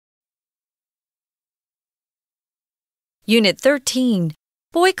Unit 13,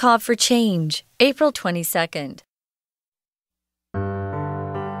 Boycott for Change, April 22nd.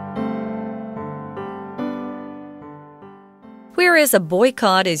 Whereas a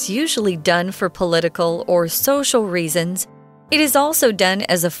boycott is usually done for political or social reasons, it is also done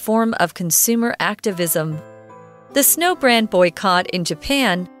as a form of consumer activism. The Snow brand boycott in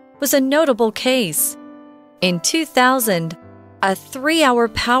Japan was a notable case. In 2000, a 3-hour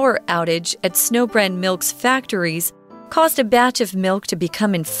power outage at Snow brand milk's factories caused a batch of milk to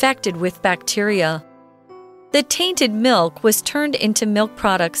become infected with bacteria. The tainted milk was turned into milk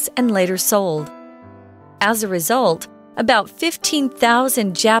products and later sold. As a result, about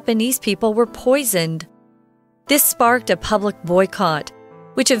 15,000 Japanese people were poisoned. This sparked a public boycott,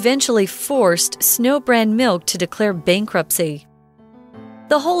 which eventually forced Snow brand milk to declare bankruptcy.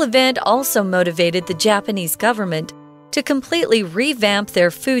 The whole event also motivated the Japanese government to completely revamp their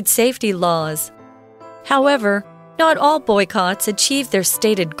food safety laws. However, not all boycotts achieve their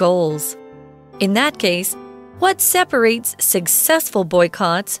stated goals. In that case, what separates successful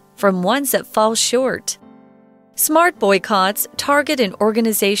boycotts from ones that fall short? Smart boycotts target an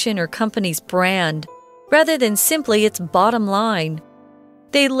organization or company's brand rather than simply its bottom line.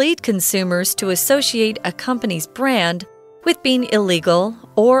 They lead consumers to associate a company's brand with being illegal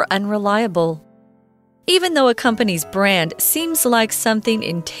or unreliable. Even though a company's brand seems like something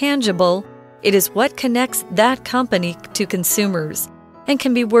intangible, it is what connects that company to consumers and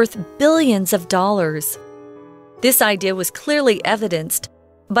can be worth billions of dollars. This idea was clearly evidenced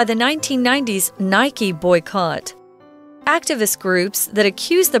by the 1990s Nike boycott. Activist groups that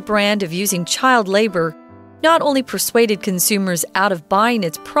accused the brand of using child labor not only persuaded consumers out of buying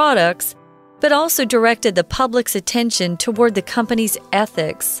its products, but also directed the public's attention toward the company's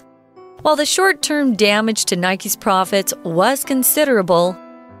ethics. While the short-term damage to Nike's profits was considerable,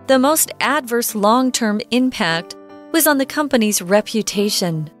 the most adverse long-term impact was on the company's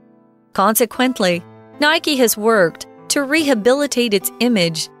reputation. Consequently, Nike has worked to rehabilitate its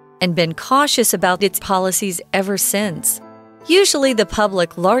image and been cautious about its policies ever since. Usually, the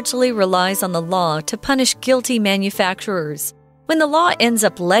public largely relies on the law to punish guilty manufacturers. When the law ends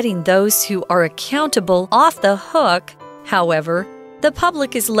up letting those who are accountable off the hook, however, the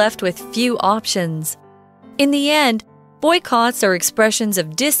public is left with few options. In the end, boycotts are expressions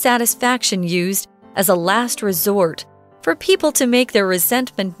of dissatisfaction used as a last resort for people to make their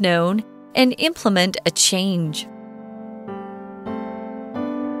resentment known and implement a change.